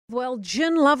Well,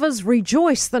 gin lovers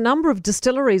rejoice. The number of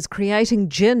distilleries creating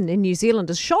gin in New Zealand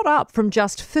has shot up from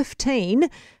just 15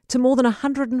 to more than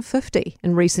 150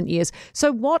 in recent years.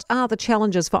 So what are the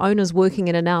challenges for owners working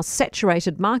in a now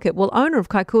saturated market? Well, owner of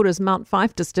Kaikoura's Mount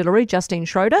Fyffe Distillery, Justine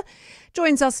Shroder,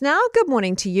 joins us now. Good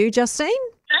morning to you, Justine.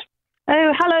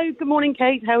 Oh, hello. Good morning,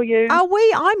 Kate. How are you?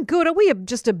 I'm good. Are we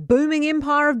just a booming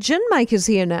empire of gin makers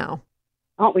here now?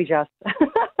 Aren't we just?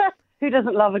 Who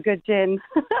doesn't love a good gin?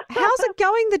 How's it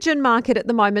going, the gin market at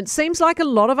the moment? Seems like a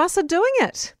lot of us are doing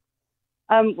it.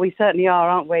 We certainly are,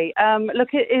 aren't we? Look,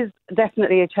 it is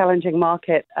definitely a challenging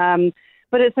market,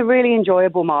 but it's a really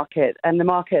enjoyable market, and the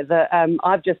market that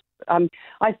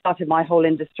I started my whole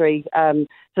industry sort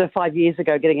of 5 years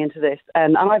ago getting into this,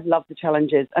 and I've loved the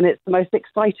challenges, and it's the most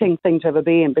exciting thing to ever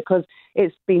be in because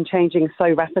it's been changing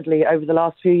so rapidly over the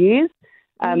last few years.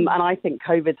 And I think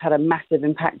COVID's had a massive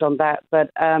impact on that. But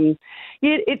in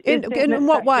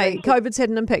what way COVID's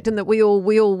had an impact? In that we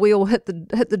all hit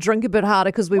the drink a bit harder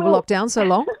because we were locked down so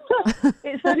long.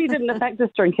 It certainly didn't affect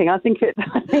us drinking. I think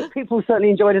people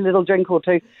certainly enjoyed a little drink or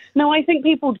two. No, I think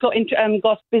people got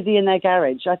busy in their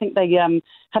garage. I think they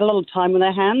had a lot of time on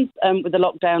their hands with the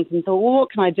lockdowns and thought, well,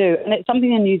 what can I do? And it's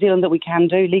something in New Zealand that we can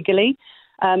do legally.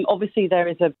 Obviously, there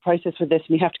is a process with this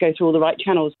and you have to go through all the right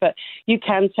channels, but you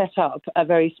can set up a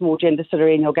very small gin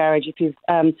distillery in your garage if you've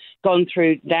gone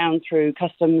down through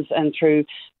customs and through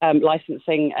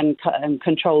licensing and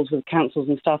controls with councils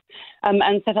and stuff,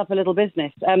 and set up a little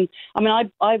business.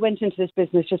 I went into this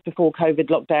business just before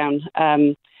COVID lockdown,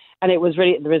 and it was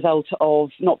really the result of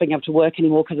not being able to work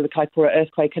anymore because of the Kaikoura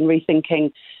earthquake and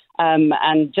rethinking.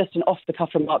 And just an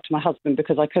off-the-cuff remark to my husband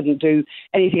because I couldn't do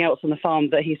anything else on the farm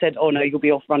that he said, oh, no, you'll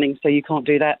be off running, so you can't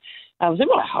do that. I was like,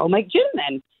 well, I'll make gin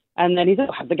then. And then he said,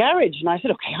 I'll have the garage. And I said,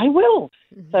 okay, I will.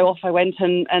 Mm-hmm. So off I went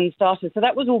and started. So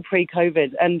that was all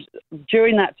pre-COVID. And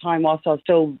during that time, whilst I was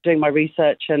still doing my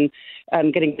research and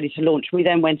getting ready to launch, we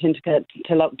then went into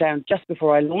lockdown just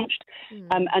before I launched.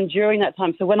 Mm-hmm. And during that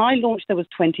time, so when I launched, there was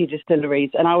 20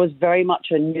 distilleries, and I was very much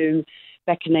a new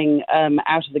beckoning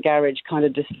out of the garage kind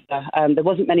of distiller. There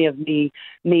wasn't many of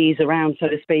me's around, so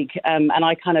to speak, and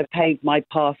I kind of paved my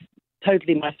path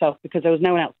totally myself because there was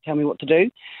no one else to tell me what to do.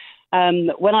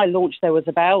 When I launched, there was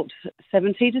about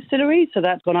 70 distilleries, so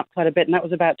that's gone up quite a bit, and that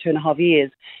was about 2.5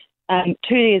 years.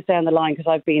 2 years down the line,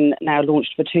 because I've been now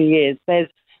launched for 2 years,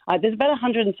 there's about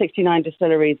 169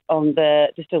 distilleries on the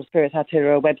Distilled Spirits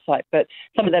Aotearoa website, but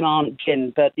some of them aren't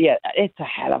gin. But yeah, it's a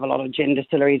hell of a lot of gin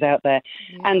distilleries out there.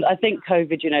 Yeah. And I think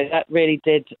COVID, that really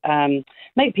did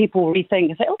make people rethink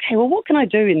and say, okay, well, what can I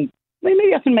do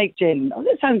maybe I can make gin. Oh,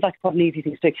 that sounds like quite an easy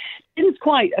thing to do. Gin's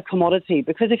quite a commodity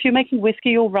because if you're making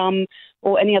whiskey or rum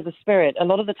or any other spirit, a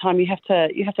lot of the time you have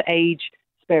to age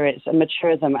spirits and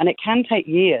mature them, and it can take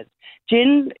years.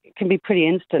 Gin can be pretty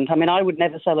instant. I mean, I would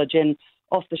never sell a gin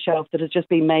off the shelf that has just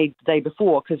been made the day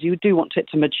before because you do want it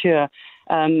to mature,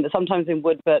 sometimes in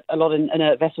wood, but a lot in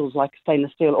inert vessels like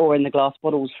stainless steel or in the glass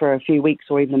bottles for a few weeks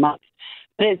or even a month.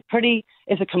 But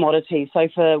it's a commodity. So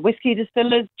for whiskey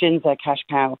distillers, gin's their cash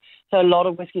cow. So a lot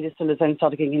of whiskey distillers then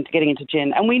started getting into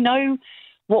gin. And we know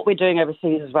what we're doing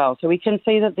overseas as well. So we can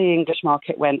see that the English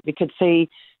market went. We could see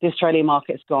the Australian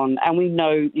market's gone. And we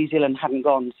know New Zealand hadn't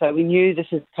gone. So we knew this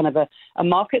is kind of a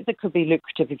market that could be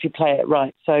lucrative if you play it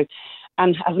right. So,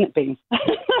 and hasn't it been?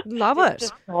 Love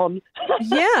it.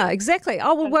 Yeah, exactly.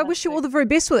 Oh, well, I wish you all the very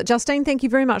best with it, Justine. Thank you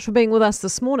very much for being with us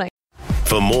this morning.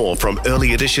 For more from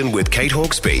Early Edition with Kate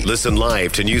Hawkesby, listen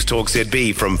live to News Talk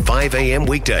ZB from 5 a.m.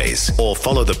 weekdays or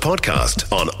follow the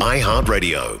podcast on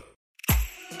iHeartRadio.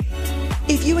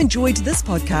 If you enjoyed this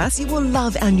podcast, you will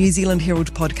love our New Zealand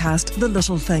Herald podcast, The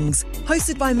Little Things,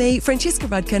 hosted by me, Francesca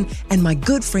Rudkin, and my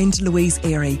good friend Louise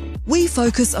Airy. We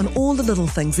focus on all the little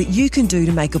things that you can do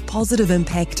to make a positive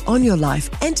impact on your life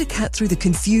and to cut through the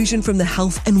confusion from the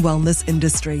health and wellness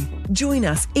industry. Join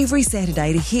us every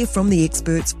Saturday to hear from the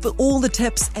experts for all the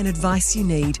tips and advice you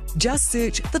need. Just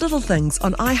search The Little Things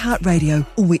on iHeartRadio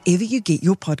or wherever you get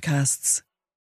your podcasts.